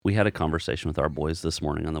We had a conversation with our boys this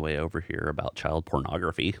morning on the way over here about child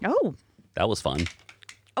pornography. Oh. That was fun.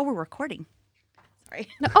 Oh, we're recording. Sorry.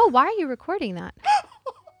 No, oh, why are you recording that?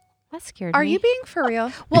 That scared me. Are you being for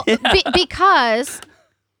real? Well, because,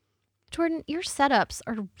 Jordan, your setups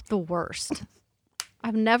are the worst.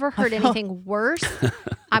 I've never heard anything worse.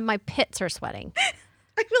 My pits are sweating.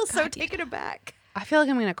 I feel so taken aback. I feel like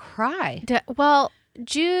I'm going to cry. Well,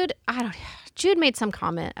 Jude made some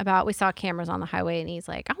comment about we saw cameras on the highway and he's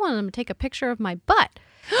like, I wanted him to take a picture of my butt.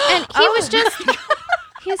 And he was just,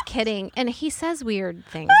 he was kidding. And he says weird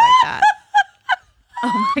things like that.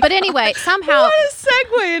 But anyway, somehow. What a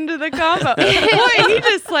segue into the combo. Boy, he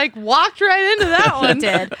just like walked right into that one. He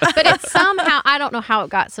did. But it's somehow, I don't know how it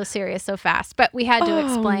got so serious so fast, but we had to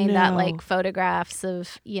explain that like photographs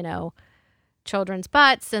of, children's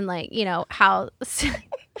butts and like,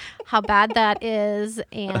 how bad that is.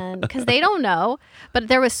 And because they don't know, but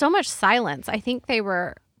there was so much silence. I think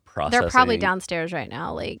they're probably downstairs right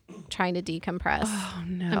now, like trying to decompress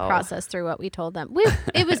and process through what we told them.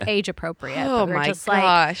 It was age appropriate. Oh but we're my just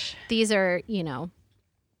gosh. Like, these are,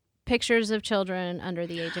 pictures of children under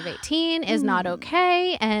the age of 18 is not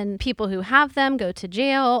okay. And people who have them go to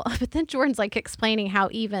jail. But then Jordan's like explaining how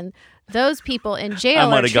even those people in jail I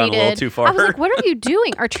might have gone a little too far. I was like, what are you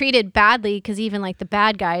doing? Are treated badly because even like the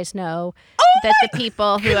bad guys know that the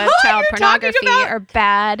people who have child pornography are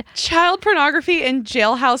bad. Child pornography and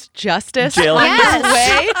jailhouse justice on Yes.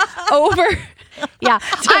 the way over Yeah.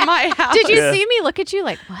 to my house. Did you see me look at you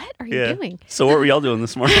like, what are you doing? So what were y'all doing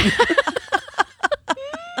this morning?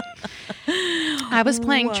 I was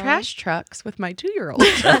playing trash trucks with my 2-year-old.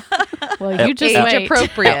 Well, you just Age wait.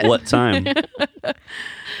 appropriate. At what time?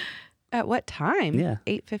 At what time? Yeah.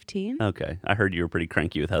 8:15. Okay. I heard you were pretty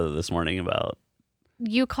cranky with Heather this morning about...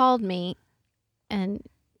 You called me and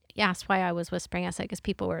asked why I was whispering. I said, because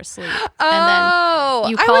people were asleep. Oh, and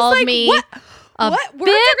then you I was called like, me what a words are going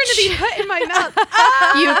to bitch. be put in my mouth?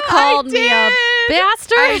 You called me a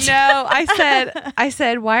bastard. I know. I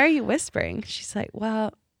said, why are you whispering? She's like,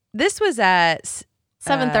 well, this was at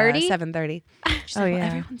 7:30? 7:30. She's Oh, like, well, yeah.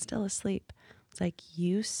 everyone's still asleep. It's like,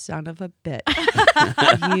 you son of a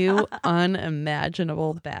bitch. You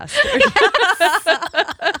unimaginable bastard.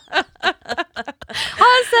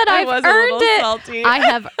 I said I've was a earned little it. salty. I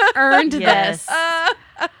have earned Yes. this.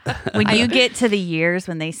 When you get to the years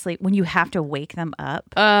when they sleep, when you have to wake them up.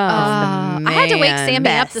 I had to wake Sammy up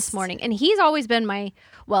Best. this morning, and he's always been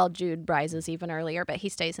Jude rises even earlier, but he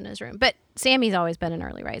stays in his room. But Sammy's always been an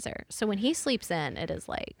early riser. So when he sleeps in, it is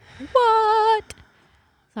like, what?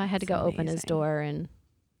 So I had to go open his door and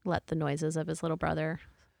let the noises of his little brother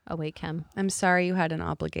awake him. I'm sorry you had an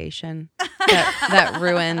obligation that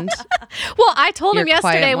ruined. Well, I told him Your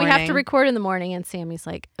quiet yesterday we have to morning. record in the morning, and Sammy's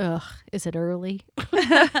like, ugh, is it early?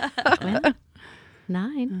 Well,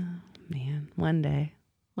 9. Oh, man, one day.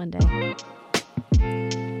 One day.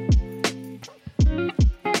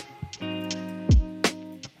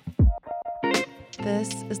 This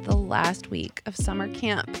is the last week of summer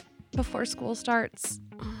camp before school starts.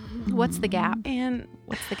 What's the gap? And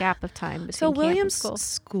What's the gap of time between so camp and Williams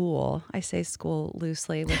school? I say school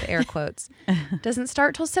loosely with air quotes, doesn't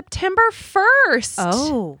start till September 1st.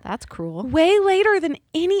 Oh. That's cruel. Way later than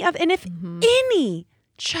any of, and if any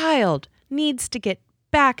child needs to get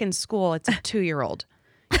back in school, it's a 2-year-old.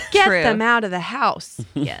 Get True. them out of the house.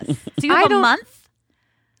 Yes. So you have a month?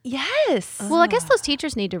 Yes. Well, I guess those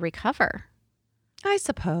teachers need to recover. I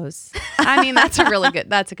suppose. I mean, that's a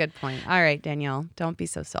good point. All right, Danielle, don't be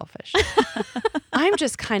so selfish. I'm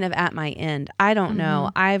just kind of at my end. I don't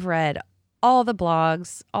know. I've read all the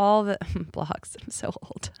blogs, blogs. I'm so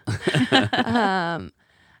old.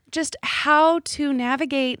 Just how to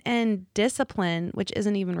navigate and discipline, which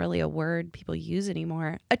isn't even really a word people use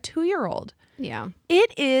anymore, a 2-year-old. Yeah.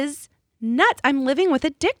 It is nuts. I'm living with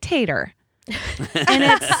a dictator.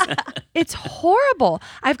 And it's horrible.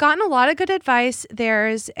 I've gotten a lot of good advice. They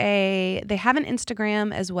have an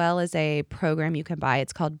Instagram as well as a program you can buy.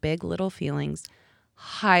 It's called Big Little Feelings.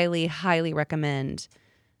 Highly, highly recommend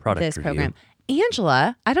this program.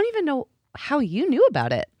 Angela, I don't even know how you knew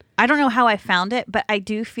about it. I don't know how I found it, but I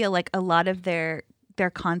do feel like a lot of their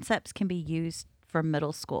concepts can be used for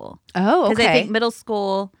middle school. Oh, okay. Because I think middle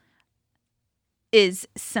school is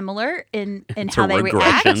similar in It's how a they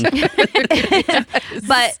regression. react.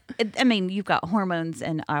 But I mean, you've got hormones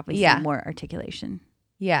and obviously more articulation.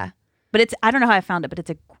 Yeah. But I don't know how I found it, but it's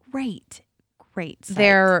a great site.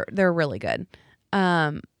 They're really good.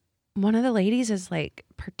 One of the ladies is like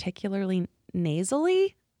particularly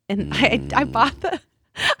nasally, and I bought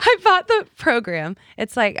the program.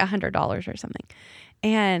 It's like $100 or something.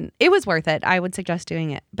 And it was worth it. I would suggest doing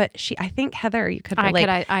it. But I think Heather, you could relate.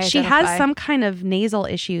 I she identify. has some kind of nasal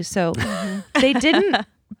issue. So they didn't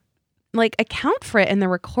like account for it in the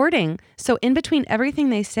recording. So in between everything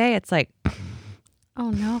they say, it's like, Oh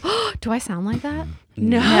no. Do I sound like that?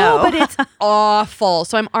 no, but it's awful.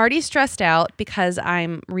 So I'm already stressed out because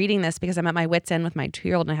I'm reading this because I'm at my wit's end with my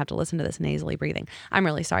 2-year-old and I have to listen to this nasally breathing. I'm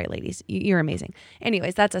really sorry, ladies. You're amazing.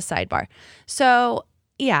 Anyways, that's a sidebar. So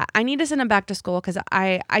yeah, I need to send him back to school because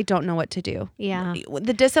I don't know what to do. Yeah.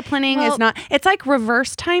 The disciplining is not, it's like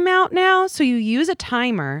reverse timeout now. So you use a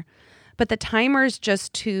timer, but the timer's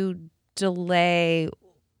just to delay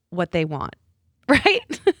what they want.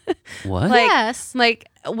 Right? What? Yes. Like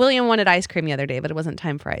William wanted ice cream the other day, but it wasn't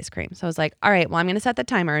time for ice cream. So I was like, all right, well, I'm going to set the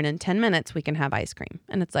timer and in 10 minutes we can have ice cream.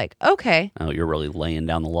 And it's like, okay. Oh, you're really laying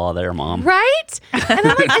down the law there, Mom. Right? And I'm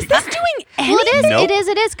like, is this doing anything? Well, Nope.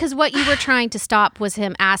 it is. Because what you were trying to stop was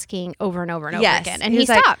him asking over and over and over again. And he was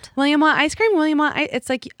like, stopped. William want ice cream? William want It's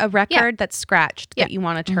like a record that's scratched that you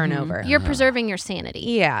want to turn over. You're preserving your sanity.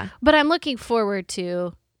 Yeah. But I'm looking forward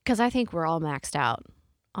to, because I think we're all maxed out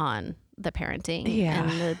on the parenting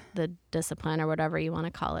and the discipline or whatever you want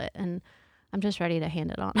to call it. And I'm just ready to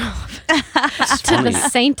hand it on off to the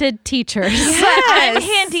sainted teachers. I'm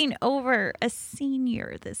handing over a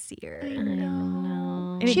senior this year. I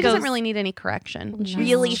know. And it She doesn't goes really need any correction.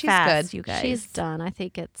 really she's fast, good. you guys. She's done. I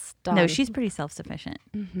think it's done. No, she's pretty self-sufficient.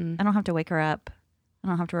 Mm-hmm. I don't have to wake her up. I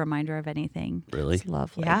don't have to remind her of anything. Really? It's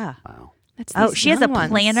lovely. Yeah. Wow. That's Oh, these she has a young ones.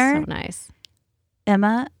 planner. so nice.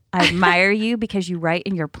 Emma, I admire you because you write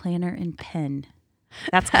in your planner in pen.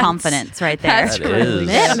 That's confidence right there. That's That really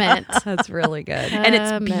is. Commitment. That's really good. And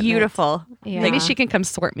it's Commitment. beautiful. Yeah. Maybe she can come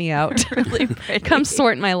sort me out. Really pretty. Come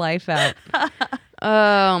sort my life out.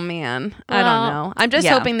 Oh man, I don't Well, know. I'm just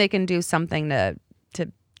yeah. hoping they can do something to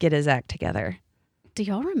get his act together. Do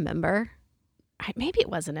y'all remember? Maybe it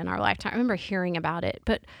wasn't in our lifetime. I remember hearing about it,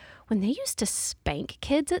 but when they used to spank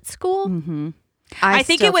kids at school, Mm-hmm. I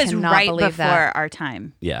think still it was cannot right believe before that. our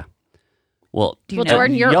time. Yeah. Well, Well,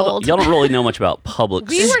 Jordan, you're y'all, old. Y'all don't really know much about public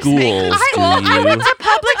We were schools, spanked in do school. you? I went to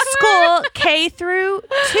public school K through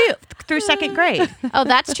 2nd grade. oh,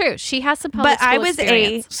 that's true. She has some public But I school was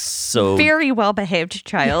experience. a So, very well-behaved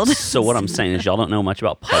child. so what I'm saying is y'all don't know much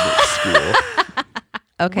about public school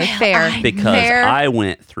Okay, fair. because Fair. I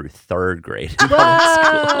went through 3rd grade in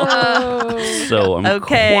public school. So I'm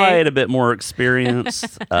Okay. quite a bit more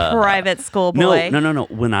experienced. Private school No, boy. no.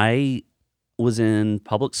 When I was in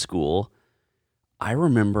public school, I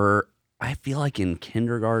remember, I feel like in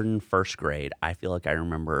kindergarten, 1st grade, I feel like I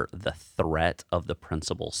remember the threat of the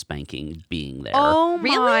principal spanking being there. Oh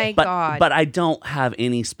Really? my god. But I don't have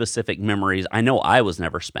any specific memories. I know I was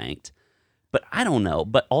never spanked, but I don't know.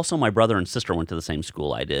 But also my brother and sister went to the same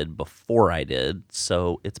school I did before I did,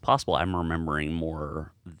 so it's possible I'm remembering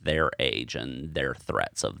more their age and their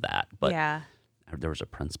threats of that. But yeah. there was a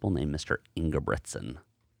principal named Mr. Ingebrigtsen.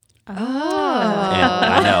 Oh. And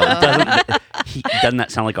I know, doesn't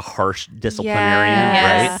that sound like a harsh disciplinarian,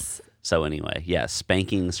 right? Yes. So anyway, yeah,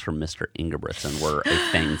 spankings from Mr. Ingebrigtsen were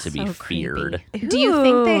a thing to be So feared. creepy. Do you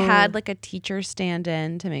think they Ooh. had like a teacher stand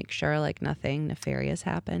in to make sure like nothing nefarious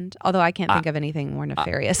happened? Although I can't think of anything more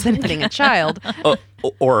nefarious than hitting a child.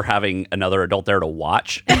 Or having another adult there to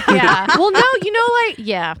watch. Yeah. Well, no, you know, like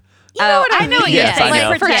Yeah. you know what I know mean. what you're Yes, saying. I Like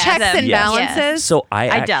know. for Protect checks them. and Yes. balances. So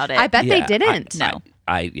I doubt it. I bet they Yeah, didn't. No.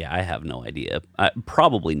 I have no idea.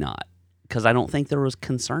 Probably not, because I don't think there was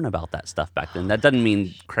concern about that stuff back then. That doesn't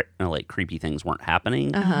mean like creepy things weren't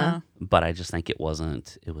happening, but I just think it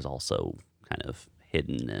wasn't. It was also kind of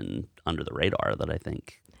hidden and under the radar. That I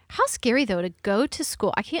think. How scary, though, to go to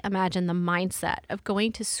school. I can't imagine the mindset of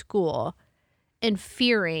going to school and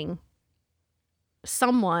fearing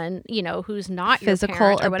someone, who's not Physical your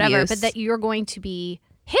parent or whatever, abuse. but that you're going to be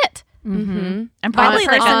hit. Mm-hmm. And By the probably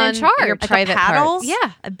like person a, in charge. Your Like a private paddle. parts.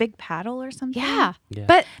 Yeah. A big paddle or something. Yeah. Yeah.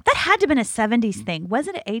 But That had to have been a 70s thing. Was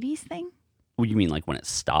it an 80s thing? What do you mean, like when it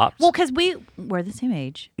stopped? Well, because we're the same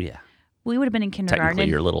age. yeah. We would have been in kindergarten. Technically,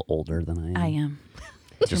 you're a little older than I am. I am.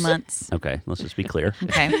 2 months. Okay, let's just be clear.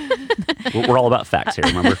 Okay. We're all about facts here.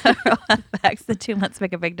 Remember? Facts, the 2 months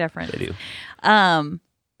make a big difference. They do.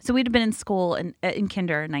 So we'd have been in school in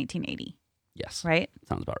kinder in 1980, Yes. right?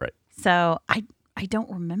 Sounds about right. So I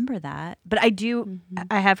don't remember that, but I do.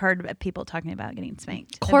 I have heard people talking about getting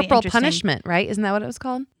spanked. That'd be corporal interesting. punishment, right? Isn't that what it was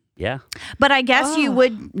called? Yeah. But I guess you Oh.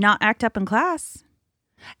 would not act up in class.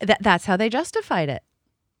 That's how they justified it.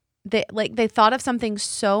 They thought of something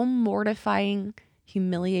so mortifying,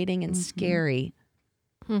 humiliating, and scary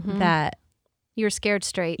Mhm. that You're scared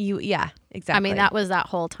straight. exactly. I mean, that was that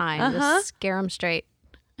whole time. Uh-huh. Just scare them straight.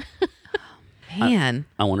 man.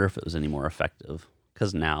 I wonder if it was any more effective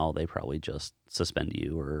Because now they probably just suspend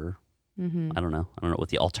you, or Mm-hmm. I don't know what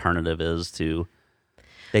the alternative is to.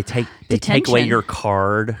 They take away Detention. your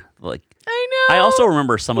card. Like, I know. I also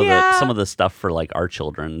remember some of Yeah. the stuff for like our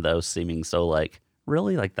children, though, seeming so like,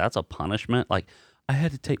 really, like that's a punishment. Like, I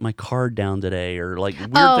had to take my card down today, or like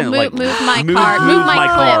weird thing, move, like move my move card. Move my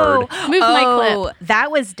card. clip. Move my clip.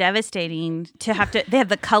 That was devastating to have to. They have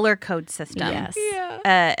the color code system. Yes.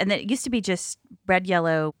 And then it used to be just red,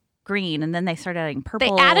 yellow, green, and then they started adding They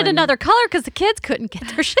purple. added and another color because the kids couldn't get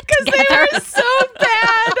their shit together. They were so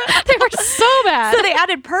bad. They were so bad. So they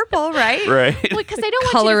added purple, right? Right. Because they don't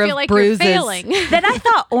want Color you to of feel like bruises. you're failing. Then I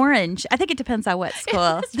thought orange. I think it depends on what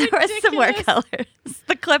school. There were some more ridiculous. colors.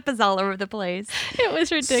 The clip is all over the place. It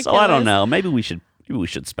was ridiculous. So I don't know. Maybe we should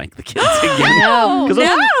spank the kids again. No. 'Cause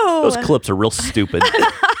No. those clips are real stupid.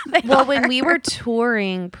 Can Well, when we were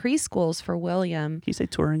touring preschools for William, you say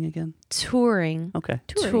touring again? touring Okay.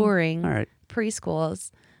 touring All right.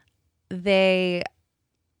 preschools, they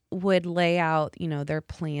would lay out, their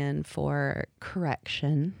plan for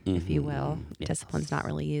correction, if you will. Yes. Discipline's not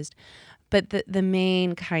really used. But the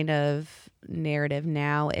main kind of narrative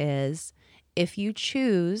now is if you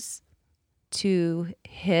choose to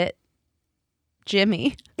hit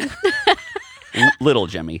Jimmy, Little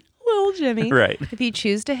Jimmy. little Jimmy, Right. if you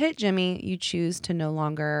choose to hit Jimmy, you choose to no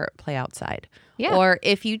longer play outside. Yeah. Or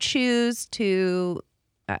if you choose to,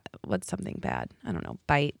 what's something bad? I don't know,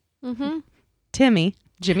 bite Mm-hmm. Timmy,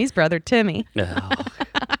 Jimmy's brother, Timmy. Ugh.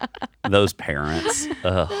 Those parents.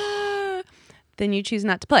 Ugh. Then you choose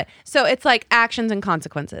not to play. So it's like actions and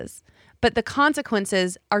consequences. But the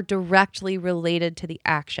consequences are directly related to the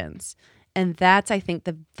actions. And that's, I think,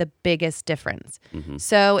 the biggest difference. Mm-hmm.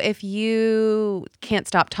 So if you can't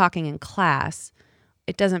stop talking in class,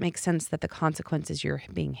 it doesn't make sense that the consequence is you're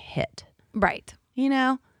being hit, Right.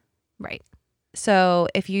 Right. So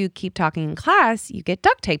if you keep talking in class, you get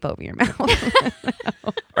duct tape over your mouth.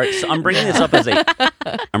 All right, so I'm bringing this up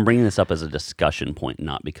as a discussion point,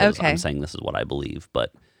 not because Okay. I'm saying this is what I believe,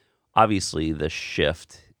 but obviously the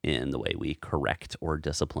shift in the way we correct or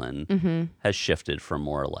discipline has shifted from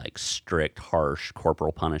more like strict, harsh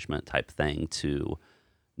corporal punishment type thing to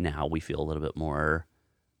now we feel a little bit more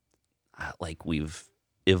like we've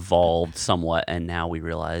evolved somewhat, and now we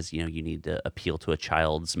realize, you need to appeal to a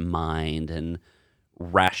child's mind and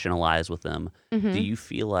rationalize with them. Do you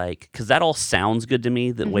feel like, because that all sounds good to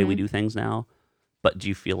me, the way we do things now, but do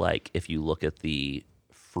you feel like if you look at the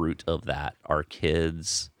fruit of that, are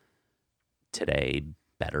kids today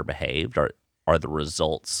better behaved? Are the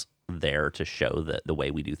results there to show that the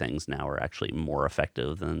way we do things now are actually more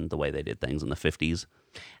effective than the way they did things in the 50s?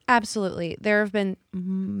 Absolutely. There have been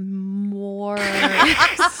more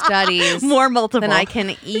studies More multiple. than I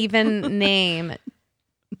can even name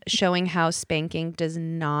showing how spanking does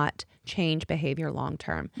not change behavior long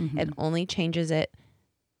term. It only changes it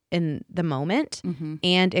in the moment,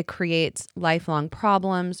 and it creates lifelong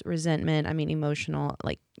problems, resentment, emotional,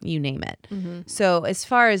 like you name it. So as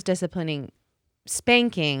far as disciplining,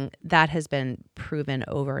 spanking, that has been proven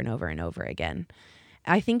over and over and over again.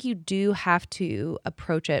 I think you do have to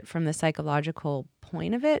approach it from the psychological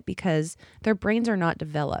point of it because their brains are not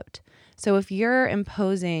developed. So if you're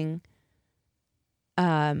imposing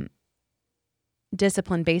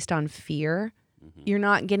discipline based on fear, you're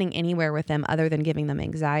not getting anywhere with them other than giving them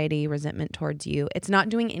anxiety, resentment towards you. It's not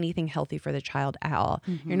doing anything healthy for the child at all.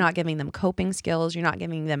 You're not giving them coping skills. You're not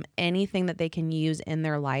giving them anything that they can use in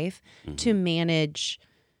their life to manage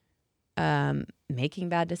making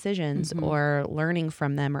bad decisions or learning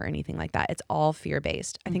from them or anything like that. It's all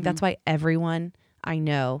fear-based. I think that's why everyone I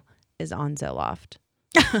know is on Zoloft.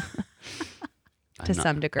 To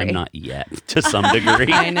some degree. I'm not yet, to some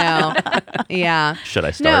degree. I know. Yeah. Should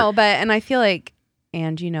I start? No, and I feel like,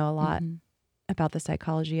 and you know a lot about the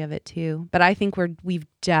psychology of it too. But I think we've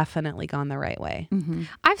definitely gone the right way.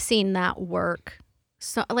 I've seen that work.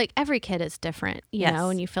 So, like, every kid is different, you Yes. know,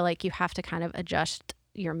 and you feel like you have to kind of adjust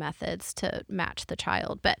your methods to match the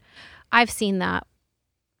child. But I've seen that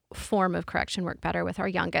form of correction work better with our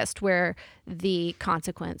youngest, where the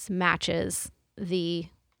consequence matches the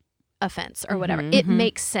offense or whatever. It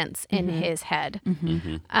makes sense in his head.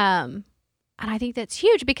 And I think that's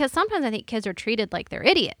huge because sometimes I think kids are treated like they're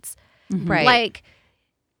idiots. Right. Like,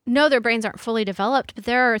 no, their brains aren't fully developed, but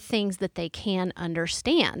there are things that they can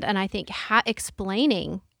understand. And I think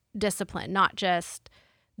explaining discipline, not just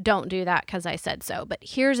don't do that because I said so, but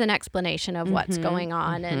here's an explanation of what's going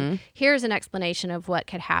on. And here's an explanation of what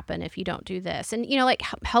could happen if you don't do this. And, you know, like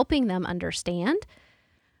helping them understand.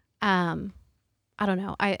 I don't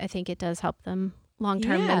know. I think it does help them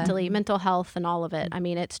long-term Yeah. mentally, mental health and all of it. I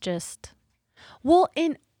mean, it's just... Well,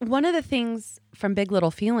 and one of the things from Big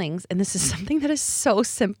Little Feelings, and this is something that is so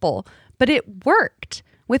simple, but it worked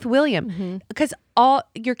with William, because all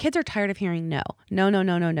your kids are tired of hearing no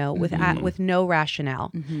with no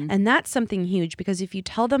rationale. And that's something huge, because if you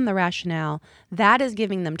tell them the rationale, that is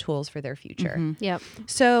giving them tools for their future. Yep.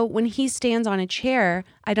 So when he stands on a chair,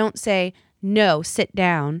 I don't say, no, sit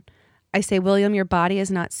down. I say, William, your body is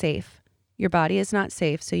not safe. Your body is not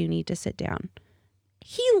safe, so you need to sit down.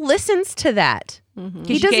 He listens to that.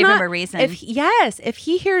 He does gave him a reason. If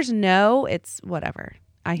he hears no, it's whatever.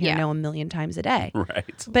 I hear no a million times a day.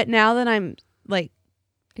 Right. But now that I'm like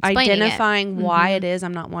Explaining identifying why it is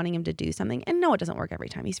I'm not wanting him to do something, and no, it doesn't work every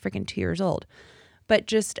time. He's freaking 2 years old. But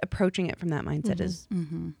just approaching it from that mindset has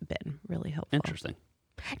been really helpful. Interesting.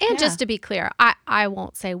 And just to be clear, I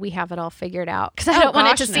won't say we have it all figured out, because I don't want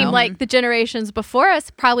it to seem like the generations before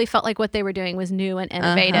us probably felt like what they were doing was new and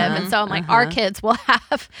innovative. And so I'm like, our kids will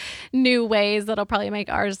have new ways that'll probably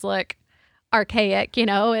make ours look archaic. You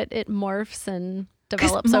know, it morphs and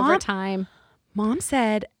develops over time. Mom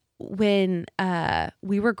said when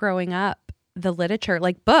we were growing up, the literature,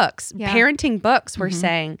 like books, parenting books were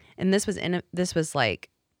saying, and this was like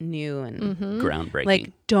new and groundbreaking.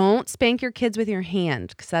 Like, don't spank your kids with your hand,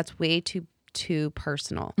 because that's way too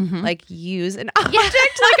personal. Like, use an object like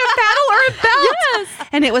a paddle or a belt. Yes.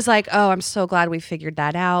 And it was like, oh, I'm so glad we figured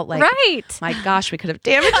that out. Like, my gosh, we could have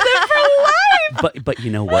damaged them for life. But you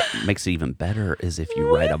know what makes it even better is if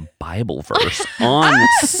you write a Bible verse on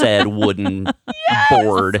said wooden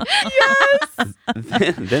board. Yes.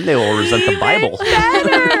 Then they will resent the Bible.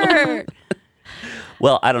 Better.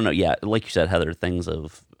 Well, I don't know. Yeah, like you said, Heather, things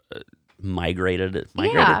have migrated.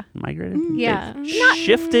 Yeah. They've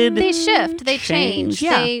shifted. They shift. They change.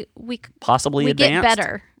 Yeah. We possibly we advanced. get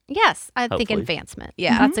better. Yes, I think Hopefully. advancement.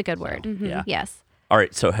 Yeah. That's a good word. Yeah. Yes. All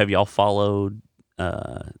right. So have y'all followed?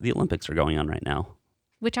 The Olympics are going on right now.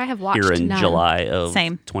 Which I have watched Here in none. July of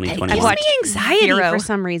Same. 2021. It gives me anxiety Zero. for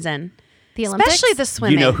some reason. The Olympics? Especially the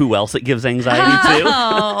swimming. You know who else it gives anxiety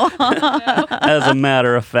to? As a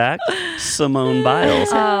matter of fact, Simone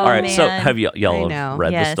Biles. All right, so man. have y'all I know. read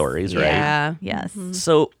the Yes. stories, right? Yeah. Yes.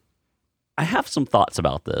 So I have some thoughts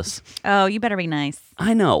about this. Oh, you better be nice.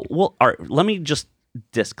 I know. Well, all right, let me just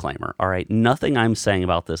disclaimer. All right, nothing I'm saying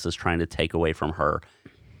about this is trying to take away from her.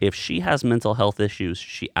 If she has mental health issues,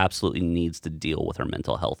 she absolutely needs to deal with her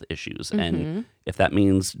mental health issues. And if that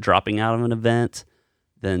means dropping out of an event,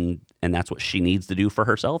 then and that's what she needs to do for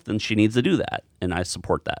herself, then she needs to do that. And I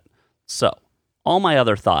support that. So all my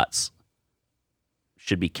other thoughts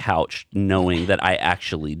should be couched knowing that I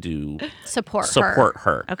actually do support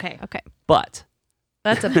her. Okay. But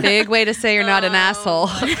That's a big way to say you're not an asshole.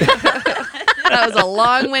 That was a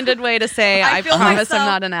long-winded way to say I promise I'm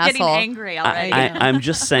not an asshole. Getting angry already. I'm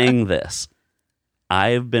just saying this.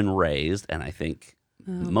 I've been raised, and I think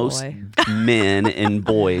most men and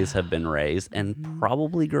boys have been raised, and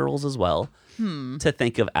probably girls as well, to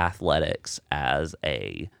think of athletics as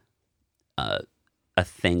a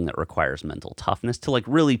thing that requires mental toughness to like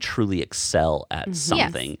really truly excel at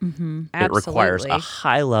something. Yes. It requires a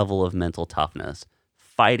high level of mental toughness,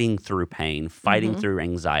 fighting through pain, fighting through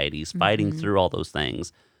anxieties, fighting through all those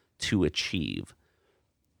things to achieve.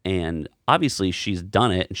 And obviously she's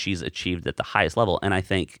done it and she's achieved at the highest level. And I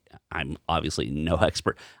think I'm obviously no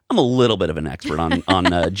expert. I'm a little bit of an expert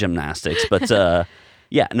on gymnastics, but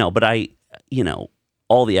but I,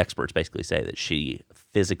 all the experts basically say that she,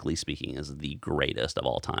 physically speaking, is the greatest of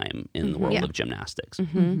all time in the world of gymnastics.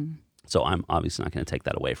 So I'm obviously not going to take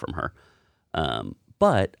that away from her.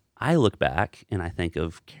 But I look back and I think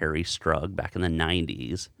of Carrie Strug back in the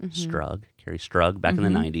 90s. Carrie Strug back in the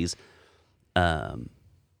 90s.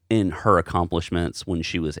 In her accomplishments when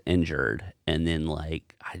she was injured. And then I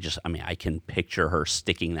can picture her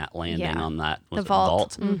sticking that landing on that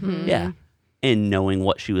vault. Yeah. And knowing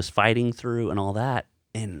what she was fighting through and all that.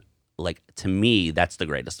 And to me, that's the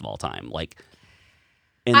greatest of all time.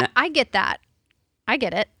 I get that. I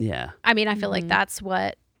get it. Yeah. I mean, I feel like that's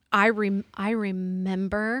what I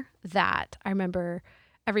remember that. I remember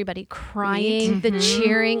everybody crying, the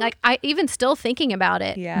cheering. I even still thinking about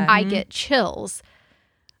it, I get chills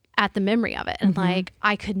at the memory of it. And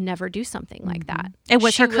I could never do something like that. And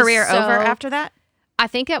was her career over after that? I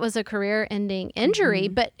think it was a career-ending injury,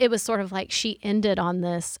 but it was sort of like she ended on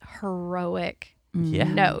this heroic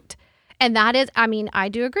note. And that is, I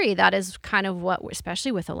do agree. That is kind of what,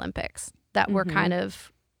 especially with Olympics, that we're kind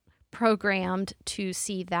of programmed to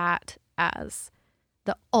see that as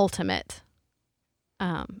the ultimate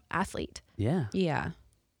athlete. Yeah. Yeah.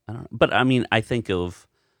 I don't know. But I think of,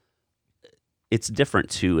 it's different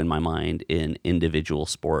too in my mind in individual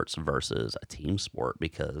sports versus a team sport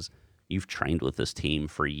because, you've trained with this team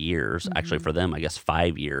for years. Actually, for them, I guess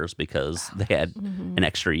 5 years because they had an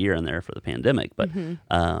extra year in there for the pandemic. But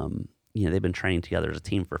they've been training together as a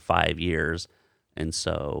team for 5 years, and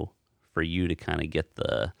so for you to kind of get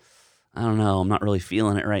the, I don't know, I'm not really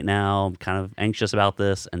feeling it right now, I'm kind of anxious about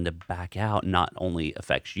this, and to back out not only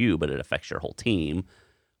affects you, but it affects your whole team.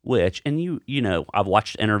 Which, and I've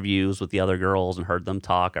watched interviews with the other girls and heard them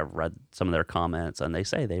talk. I've read some of their comments, and they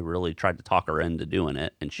say they really tried to talk her into doing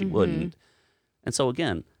it, and she wouldn't. And so,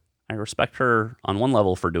 again, I respect her on one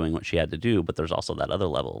level for doing what she had to do, but there's also that other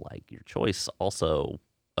level, like your choice also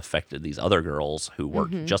affected these other girls who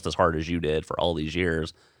worked just as hard as you did for all these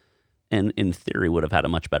years, and in theory would have had a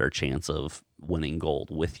much better chance of winning gold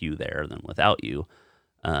with you there than without you.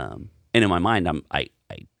 And in my mind, I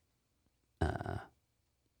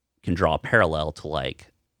can draw a parallel to,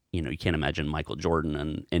 like, you can't imagine Michael Jordan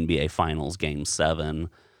in NBA Finals Game 7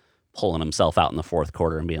 pulling himself out in the fourth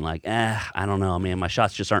quarter and being like, I don't know, man, my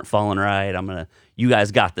shots just aren't falling right. You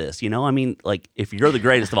guys got this. I mean, like, if you're the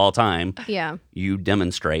greatest of all time, you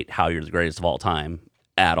demonstrate how you're the greatest of all time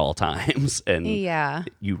at all times, and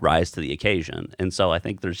you rise to the occasion. And so I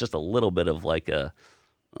think there's just a little bit of like I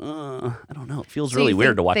don't know. It feels really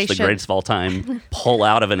weird to watch the greatest of all time pull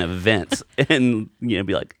out of an event and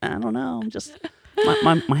be like, I don't know, I'm just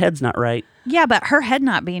my head's not right. Yeah, but her head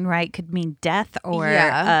not being right could mean death or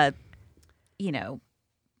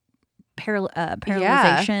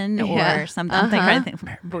paralyzation or something. I'm trying to think.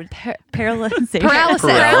 Paralysis.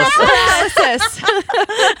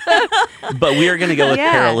 But we are going to go with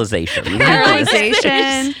paralyzation.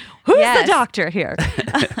 Paralyzation. Who's the doctor here?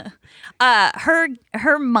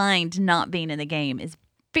 Her mind not being in the game is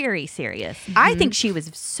very serious. I think she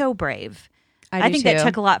was so brave. I think that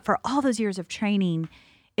took a lot for all those years of training.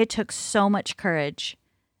 It took so much courage.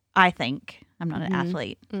 I think I'm not an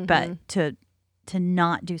athlete, but to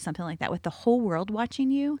not do something like that with the whole world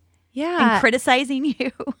watching you, and criticizing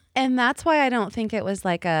you, and that's why I don't think it was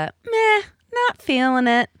like a meh, not feeling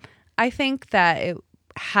it. I think that it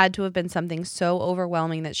had to have been something so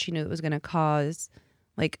overwhelming that she knew it was going to cause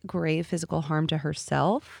like grave physical harm to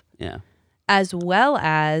herself. Yeah. As well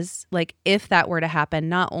as, like, if that were to happen,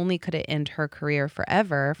 not only could it end her career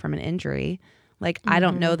forever from an injury, like, I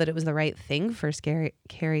don't know that it was the right thing for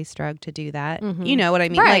Carrie Strug to do that. You know what I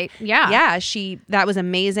mean? Right. Like, yeah, that was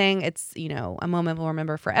amazing. It's, a moment we'll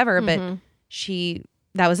remember forever, but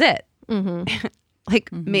that was it.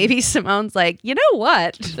 Like, maybe Simone's like, you know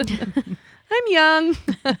what? I'm young.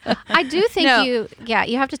 I do think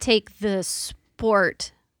you have to take the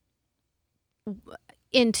sport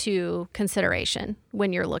into consideration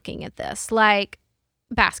when you're looking at this, like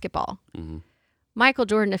basketball. Michael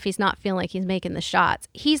Jordan, if he's not feeling like he's making the shots,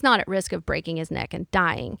 he's not at risk of breaking his neck and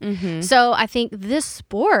dying. So I think this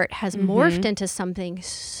sport has morphed into something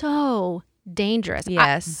so dangerous.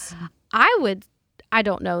 Yes. I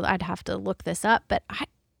don't know, I'd have to look this up, but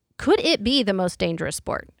could it be the most dangerous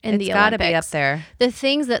sport in the Olympics? It's got to be up there. The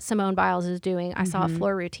things that Simone Biles is doing, I saw a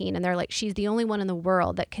floor routine, and they're like, she's the only one in the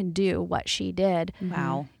world that can do what she did.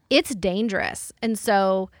 Wow. It's dangerous. And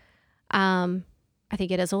so I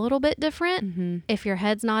think it is a little bit different. If your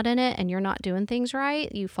head's not in it and you're not doing things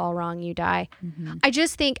right, you fall wrong, you die. I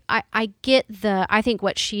just think I think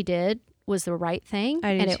what she did was the right thing,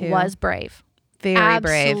 and it was brave. Very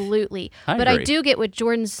brave. Absolutely. I But agree. I do get what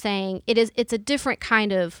Jordan's saying. It's a different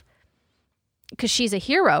kind of, because she's a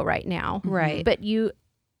hero right now. Right. But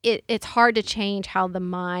it's hard to change how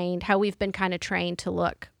we've been kind of trained to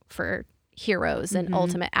look for heroes and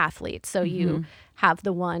ultimate athletes. So you have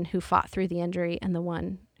the one who fought through the injury and the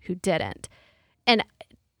one who didn't. And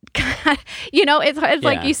it's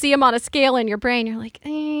like you see him on a scale in your brain. You're like,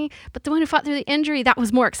 but the one who fought through the injury, that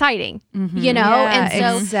was more exciting, Yeah, and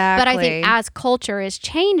so, exactly. but I think as culture is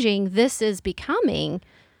changing, this is becoming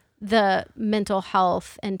the mental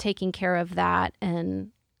health and taking care of that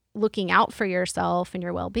and looking out for yourself and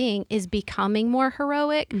your well-being is becoming more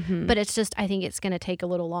heroic. But it's just, I think it's going to take a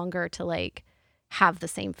little longer to like have the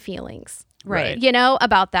same feelings, Right.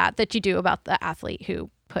 about that you do about the athlete who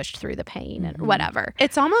pushed through the pain and whatever.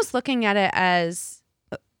 It's almost looking at it as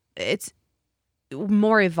it's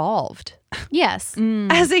more evolved. Yes.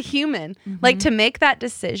 As a human. Like, to make that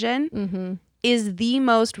decision is the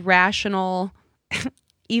most rational,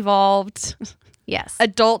 evolved, Yes.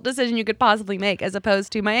 adult decision you could possibly make, as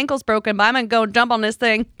opposed to my ankle's broken, but I'm going to go jump on this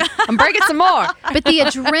thing and break it some more. But the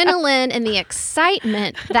adrenaline and the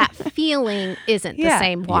excitement, that feeling isn't the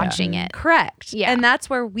same watching it. Correct. Yeah. And that's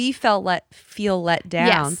where we feel let down.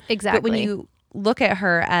 Yes, exactly. But when you look at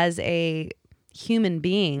her as a human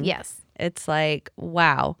being, Yes. it's like,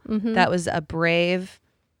 wow, that was a brave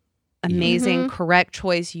amazing, correct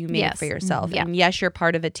choice you made for yourself. Yeah. And yes, you're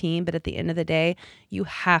part of a team, but at the end of the day, you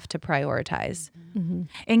have to prioritize.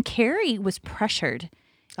 And Carrie was pressured.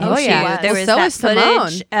 Oh, yeah. There Well, was so that is Simone.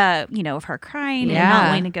 footage, of her crying and not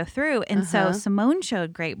wanting to go through. And so Simone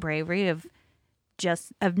showed great bravery of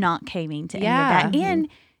not caving to any of that. And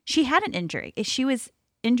she had an injury. She was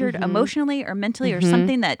injured emotionally or mentally or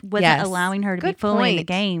something that wasn't allowing her to be fully in the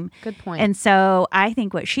game. Good point. And so I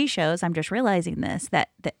think what she shows, I'm just realizing this, that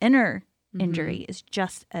the inner injury is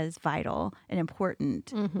just as vital and important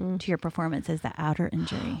to your performance as the outer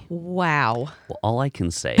injury. Wow. Well, all I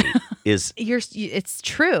can say is It's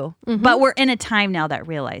true. But we're in a time now that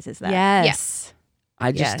realizes that. Yes.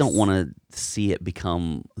 I just don't want to see it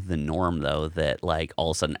become the norm, though, that like all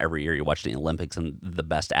of a sudden every year you watch the Olympics and the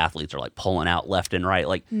best athletes are like pulling out left and right.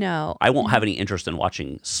 Like, No. I won't have any interest in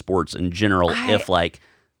watching sports in general if like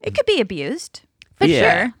It could be abused. For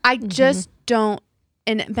sure. I just don't.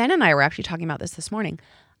 And Ben and I were actually talking about this morning.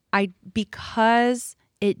 Because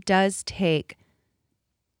it does take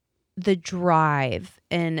the drive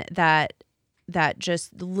and that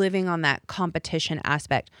just living on that competition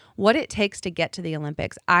aspect, what it takes to get to the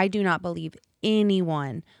Olympics. I do not believe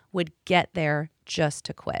anyone would get there just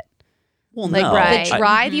to quit. well, Like no, the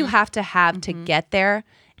drive you have to get there,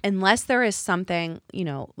 unless there is something,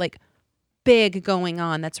 like big going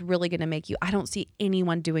on that's really going to make you. I don't see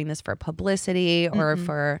anyone doing this for publicity or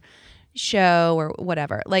for show or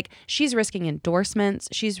whatever. Like she's risking endorsements.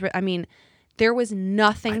 There was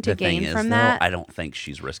nothing to gain from that. I don't think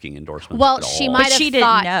she's risking endorsements. Well, at all. she might have she didn't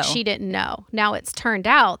thought know. she didn't know. Now it's turned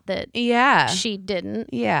out that she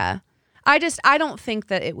didn't. Yeah. I don't think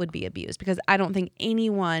that it would be abused because I don't think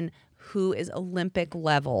anyone who is Olympic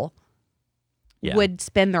level would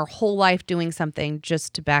spend their whole life doing something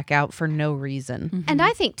just to back out for no reason. And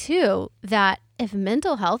I think too that if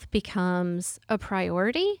mental health becomes a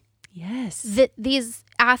priority, Yes. that these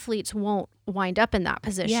athletes won't wind up in that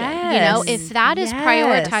position. Yes. If that is Yes.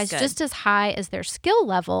 prioritized Good. just as high as their skill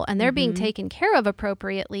level and they're being taken care of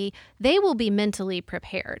appropriately, they will be mentally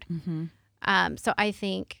prepared. So I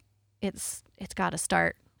think it's got to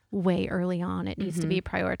start way early on. It needs to be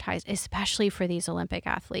prioritized, especially for these Olympic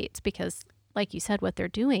athletes, because like you said, what they're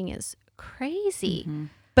doing is crazy.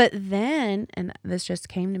 But then, and this just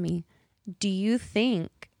came to me, do you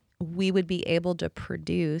think we would be able to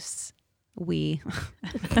produce,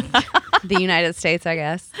 the United States, I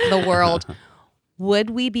guess, the world, would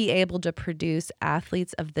we be able to produce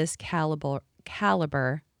athletes of this caliber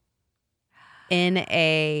in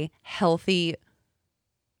a healthy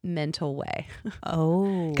mental way?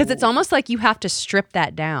 Oh. Because it's almost like you have to strip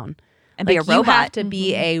that down. And be a You have robot. to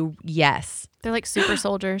be a yes. They're like super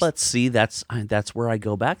soldiers. But see, that's where I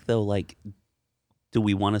go back though. Like, do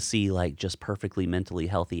we want to see like just perfectly mentally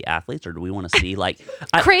healthy athletes, or do we want to see like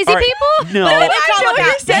crazy all right, people? No, I know what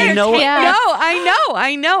you're saying. You know what? Yeah. No,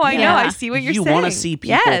 I know. I see what you're saying. You want to see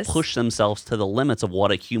people Yes. push themselves to the limits of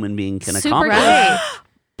what a human being can Super accomplish. right.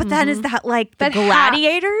 But that is that like the But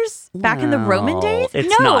gladiators back in the Roman No, days?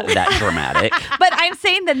 It's not that dramatic. But I'm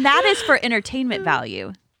saying that is for entertainment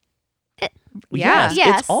value. Yes,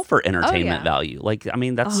 Yes. it's all for entertainment yeah. value. Like, I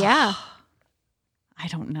mean, that's Yeah. I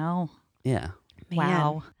don't know. yeah.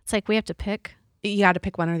 Wow. It's like we have to pick. You got to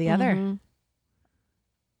pick one or the other. Mhm.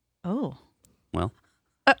 Oh. Well,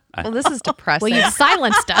 Well, this is depressing. Well, you've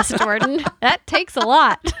silenced us, Jordan. That takes a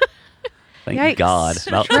lot. thank Yikes. God.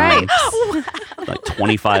 About time. Like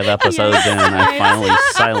 25 episodes in, and I finally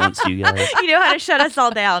silenced you guys. You know how to shut us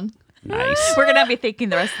all down. Nice. We're gonna be thinking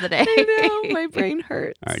the rest of the day. I know, my brain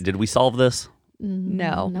hurts. All right, did we solve this?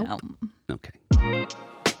 No. Nope. No. Okay.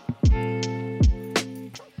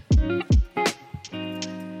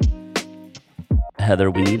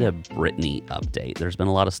 Heather, we need a Britney update. There's been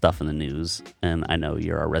a lot of stuff in the news, and I know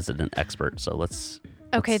you're our resident expert, so let's...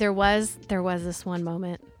 Okay, there was this one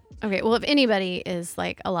moment. Okay, well, if anybody is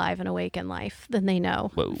like alive and awake in life, then they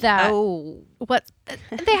know Whoa. that Oh.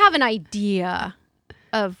 they have an idea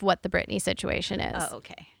of what the Britney situation is. Oh,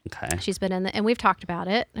 okay. Okay. She's been and we've talked about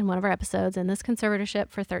it in one of our episodes, in this conservatorship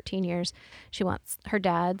for 13 years. She wants her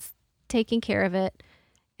dad's taking care of it,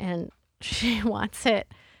 and she wants him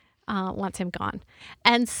gone.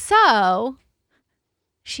 And so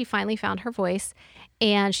she finally found her voice,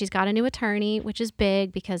 and she's got a new attorney, which is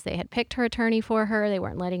big because they had picked her attorney for her. They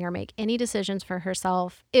weren't letting her make any decisions for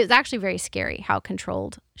herself. It was actually very scary how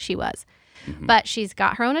controlled she was. Mm-hmm. But she's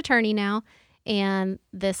got her own attorney now, and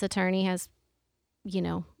this attorney has,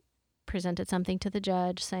 presented something to the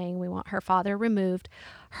judge saying we want her father removed.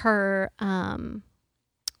 Her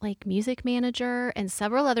music manager and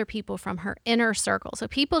several other people from her inner circle, so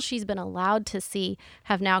people she's been allowed to see,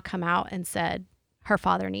 have now come out and said her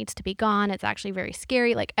father needs to be gone. It's actually very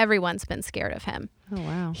scary. Like, everyone's been scared of him. Oh,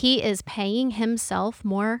 wow. He is paying himself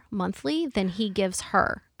more monthly than he gives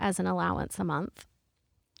her as an allowance a month.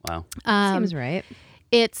 Wow. Seems right.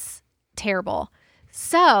 It's terrible.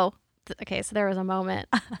 So, so there was a moment.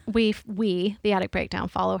 We, the Attic Breakdown,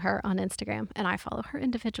 follow her on Instagram, and I follow her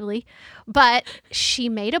individually. But she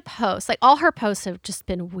made a post. Like, all her posts have just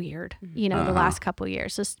been weird, the last couple of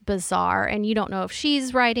years. Just bizarre. And you don't know if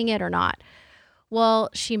she's writing it or not. Well,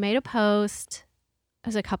 she made a post, it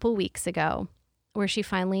was a couple weeks ago, where she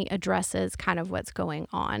finally addresses kind of what's going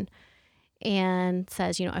on and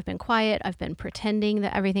says, I've been quiet. I've been pretending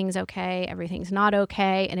that everything's okay. Everything's not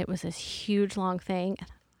okay. And it was this huge, long thing.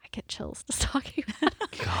 I get chills just talking about it.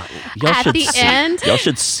 God, y'all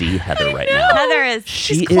should see Heather right now. Heather is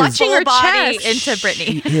she's clutching her body chest. into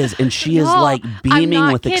Brittany. She is, and she is like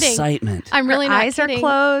beaming with kidding. excitement. I'm really her not eyes kidding. are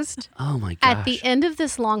closed. Oh my gosh. At the end of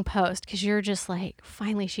this long post, because you're just like,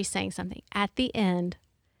 finally she's saying something. At the end,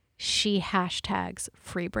 she hashtags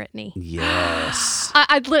Free Britney. Yes.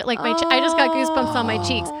 I lit like I just got goosebumps on my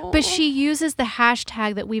cheeks. But she uses the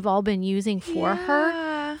hashtag that we've all been using for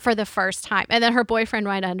her for the first time. And then her boyfriend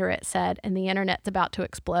right under it said, and the internet's about to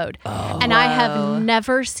explode. And I have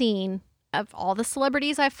never seen, of all the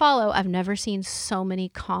celebrities I follow, I've never seen so many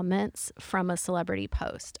comments from a celebrity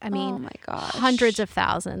post. I mean, oh my gosh, hundreds of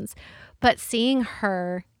thousands. But seeing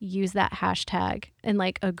her use that hashtag and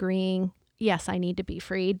like agreeing, yes, I need to be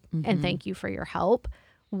freed and thank you for your help,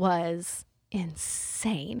 was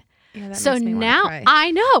insane. Yeah, that so makes me now wanna cry.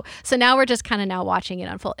 I know. So now we're just kind of now watching it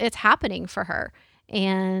unfold. It's happening for her.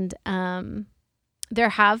 And there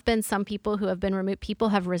have been some people who have been removed. People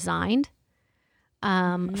have resigned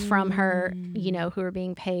from her, who are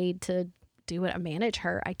being paid to do it, manage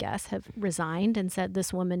her, I guess, have resigned and said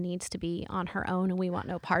this woman needs to be on her own and we want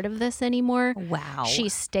no part of this anymore. Wow.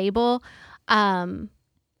 She's stable.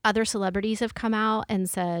 Other celebrities have come out and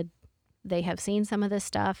said they have seen some of this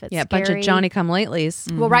stuff. It's a scary. bunch of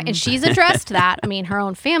Johnny-come-latelys. Well, right. And she's addressed that. I mean, her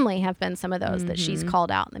own family have been some of those that she's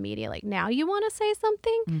called out in the media. Like, now you want to say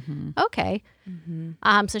something? Okay.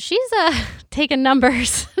 So she's taking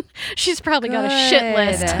numbers. She's probably got a shit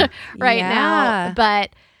list right now.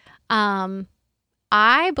 But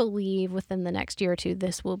I believe within the next year or two,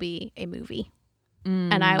 this will be a movie.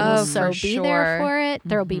 And I will be there for it.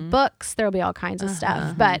 There'll be books. There'll be all kinds of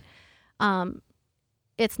stuff. But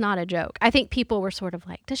it's not a joke. I think people were sort of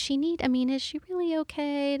like, is she really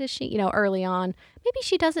okay? Does she, early on, maybe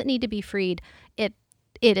she doesn't need to be freed. It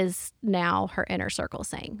is now her inner circle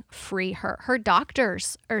saying, free her. Her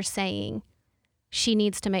doctors are saying she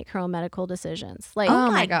needs to make her own medical decisions. Like,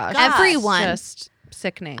 oh my gosh. Everyone. Just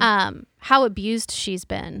sickening. How abused she's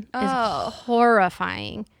been is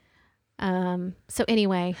horrifying. So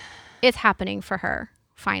anyway, it's happening for her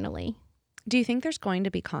finally. Do you think there's going to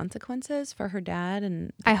be consequences for her dad?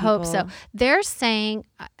 And I hope so. They're saying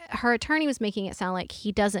her attorney was making it sound like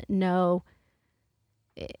he doesn't know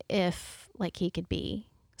if like he could be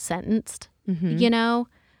sentenced, but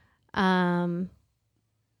I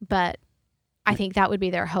think that would be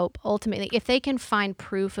their hope ultimately. If they can find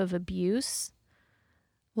proof of abuse.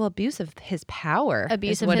 Well, abuse of his power.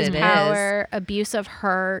 Abuse of his power, abuse of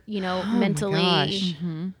her, mentally,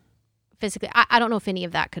 physically. I don't know if any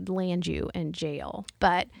of that could land you in jail,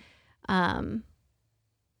 but no,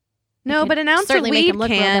 but an ounce of certainly make weed him look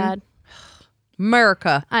real can. bad.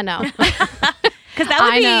 America. I know. Because that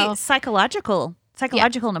would be psychological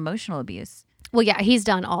and emotional abuse. Well, yeah, he's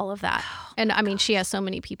done all of that. And I mean, she has so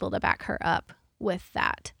many people to back her up with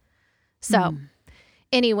that. So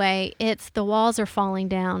anyway, it's the walls are falling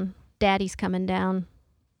down. Daddy's coming down.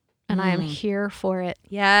 And I am here for it.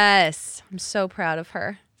 Yes. I'm so proud of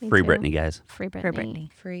her. Free Britney, guys. Free Britney. For Brittany.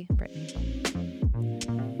 Free Britney.